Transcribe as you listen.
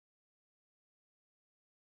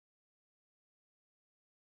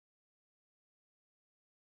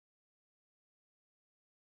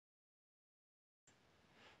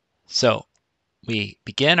So we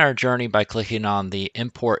begin our journey by clicking on the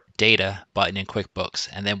Import Data button in QuickBooks,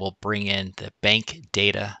 and then we'll bring in the Bank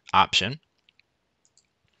Data option.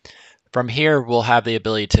 From here, we'll have the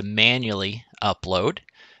ability to manually upload,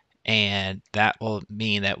 and that will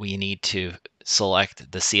mean that we need to select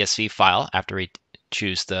the CSV file after we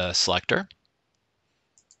choose the selector.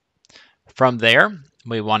 From there,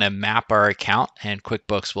 we want to map our account, and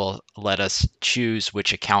QuickBooks will let us choose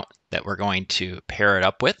which account that we're going to pair it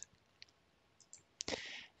up with.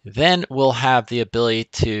 Then we'll have the ability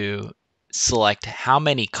to select how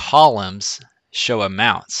many columns show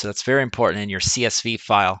amounts. So that's very important in your CSV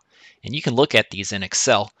file. And you can look at these in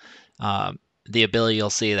Excel. The ability, you'll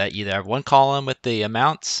see that you either have one column with the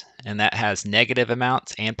amounts, and that has negative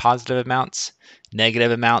amounts and positive amounts.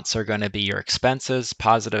 Negative amounts are going to be your expenses.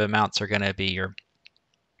 Positive amounts are going to be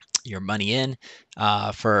your money in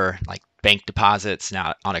for like bank deposits.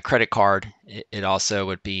 Now on a credit card, it also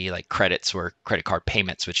would be like credits, where credit card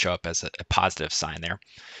payments would show up as a positive sign there.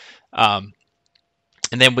 And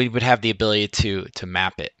then we would have the ability to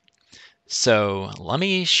map it. So let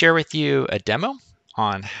me share with you a demo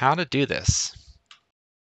on how to do this.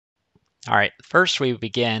 All right, first we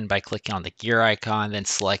begin by clicking on the gear icon, then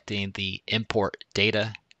selecting the Import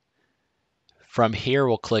Data. From here,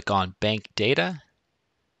 we'll click on Bank Data,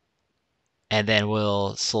 and then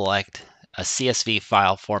we'll select a CSV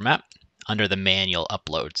file format under the manual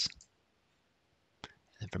uploads.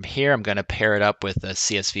 And from here, I'm going to pair it up with a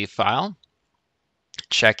CSV file,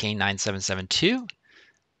 checking 9772.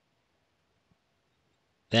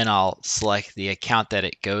 Then I'll select the account that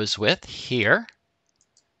it goes with here,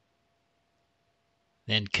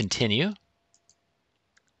 then continue.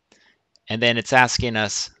 And then it's asking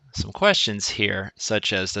us some questions here,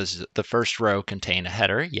 such as, does the first row contain a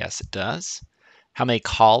header? Yes, it does. How many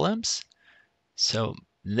columns? So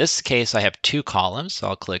in this case, I have 2 columns, so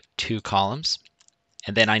I'll click 2 columns.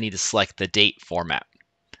 And then I need to select the date format.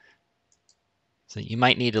 So you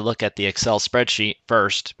might need to look at the Excel spreadsheet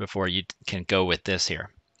first before you can go with this here.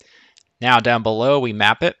 Now down below, we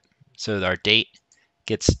map it so that our date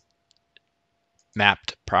gets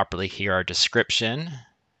mapped properly here. Our description,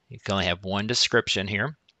 you can only have one description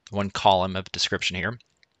here, one column of description here.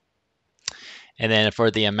 And then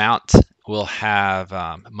for the amount, we'll have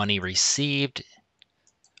money received,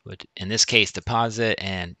 in this case deposit,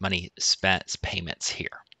 and money spent payments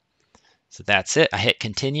here. So that's it. I hit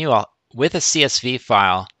continue. With a CSV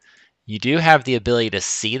file, you do have the ability to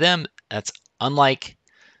see them. That's unlike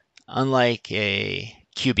a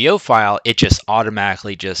QBO file, it just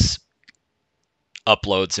automatically just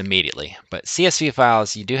uploads immediately. But CSV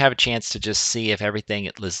files, you do have a chance to just see if everything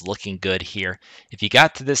is looking good here. If you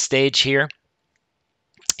got to this stage here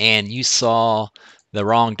and you saw the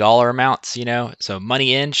wrong dollar amounts, so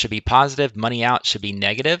money in should be positive, money out should be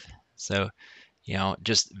negative. So,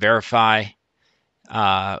 just verify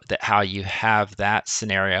that how you have that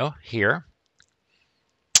scenario here.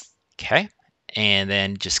 Okay, and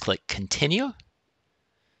then just click continue.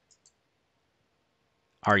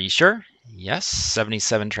 Are you sure? Yes,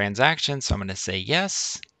 77 transactions, so I'm going to say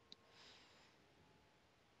yes.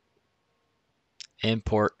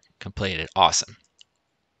 Import completed. Awesome.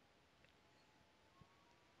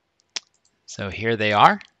 So here they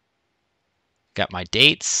are. Got my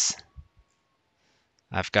dates.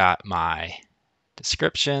 I've got my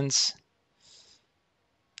descriptions.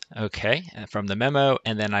 Okay, from the memo,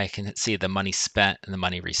 and then I can see the money spent and the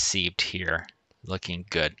money received here. Looking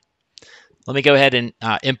good. Let me go ahead and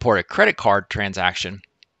import a credit card transaction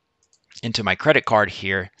into my credit card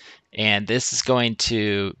here, and this is going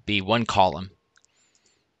to be one column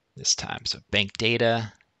this time. So bank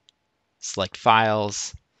data, select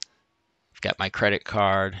files. I've got my credit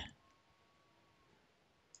card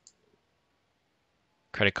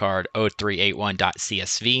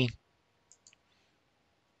 0381.csv.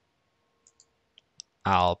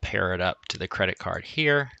 I'll pair it up to the credit card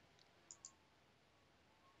here.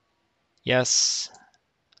 Yes,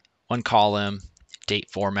 one column, date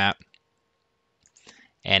format.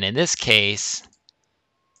 And in this case,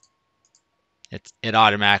 it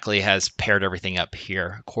automatically has paired everything up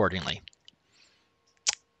here accordingly.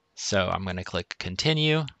 So I'm going to click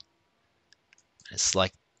continue and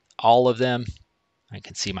select all of them. I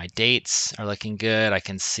can see my dates are looking good. I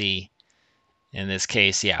can see, in this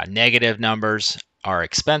case, yeah, negative numbers are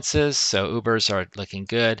expenses, so Ubers are looking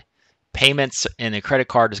good. Payments in the credit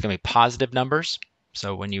card is going to be positive numbers.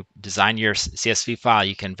 So when you design your CSV file,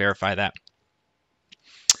 you can verify that.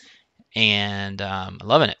 And I'm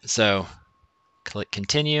loving it. So click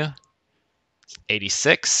continue.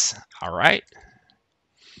 86. All right.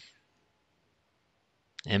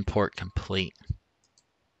 Import complete.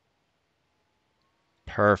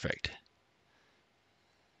 Perfect.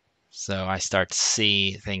 So I start to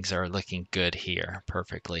see things are looking good here,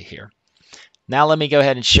 perfectly here. Now let me go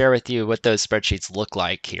ahead and share with you what those spreadsheets look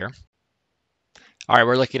like here. All right,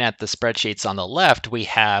 we're looking at the spreadsheets on the left. We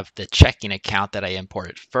have the checking account that I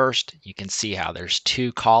imported first. You can see how there's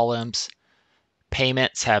 2 columns.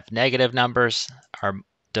 Payments have negative numbers. Our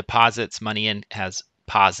deposits, money in, has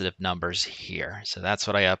positive numbers here. So that's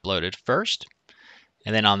what I uploaded first.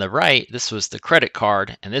 And then on the right, this was the credit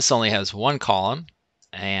card, and this only has 1 column.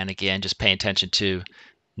 And again, just pay attention to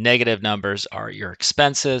negative numbers are your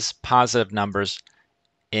expenses, positive numbers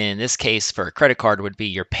in this case for a credit card would be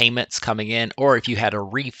your payments coming in, or if you had a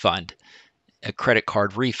refund, a credit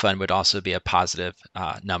card refund would also be a positive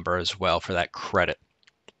number as well for that credit.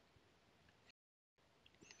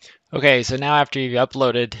 Okay, so now after you've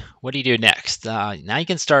uploaded, what do you do next? Now you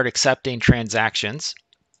can start accepting transactions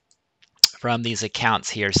from these accounts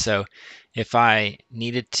here. So if I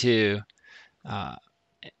needed to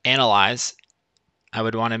analyze, I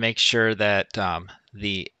would want to make sure that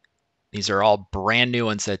these are all brand new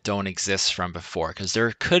ones that don't exist from before, because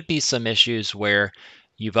there could be some issues where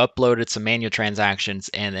you've uploaded some manual transactions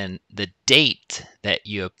and then the date that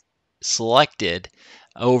you selected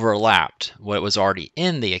overlapped what was already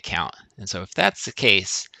in the account. And so if that's the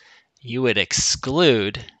case, you would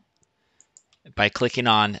exclude by clicking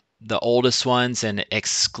on the oldest ones and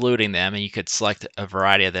excluding them, and you could select a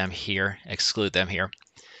variety of them here, exclude them here.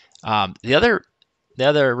 The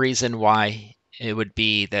other reason why it would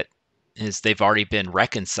be that is they've already been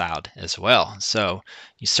reconciled as well. So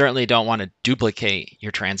you certainly don't want to duplicate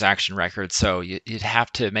your transaction record. So you'd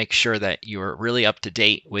have to make sure that you're really up to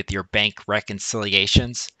date with your bank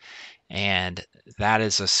reconciliations. And that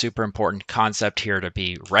is a super important concept here to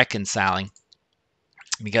be reconciling,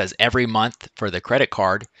 because every month for the credit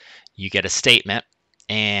card, you get a statement,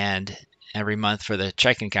 and every month for the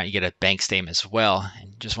checking account, you get a bank statement as well.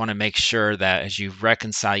 And just want to make sure that as you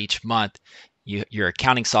reconcile each month, your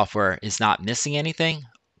accounting software is not missing anything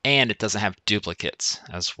and it doesn't have duplicates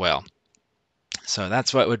as well. So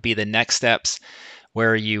that's what would be the next steps,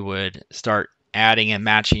 where you would start adding and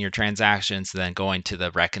matching your transactions, then going to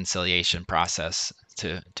the reconciliation process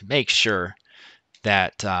to make sure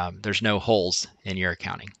that there's no holes in your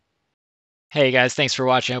accounting. Hey guys, thanks for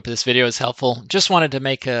watching. I hope this video is helpful. Just wanted to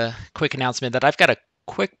make a quick announcement that I've got a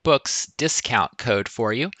QuickBooks discount code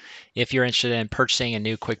for you. If you're interested in purchasing a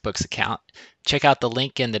new QuickBooks account, check out the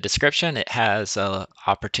link in the description. It has an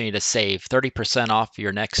opportunity to save 30% off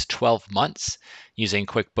your next 12 months using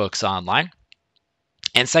QuickBooks Online.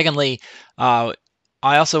 And secondly, I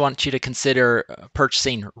also want you to consider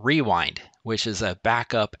purchasing Rewind, which is a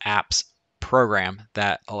backup apps program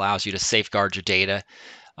that allows you to safeguard your data.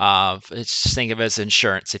 Just think of it as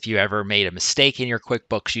insurance. If you ever made a mistake in your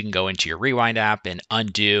QuickBooks, you can go into your Rewind app and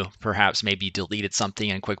undo. Perhaps maybe you deleted something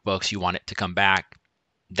in QuickBooks, you want it to come back.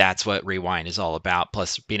 That's what Rewind is all about,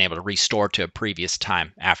 plus being able to restore to a previous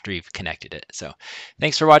time after you've connected it. So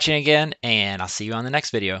thanks for watching again, and I'll see you on the next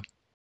video.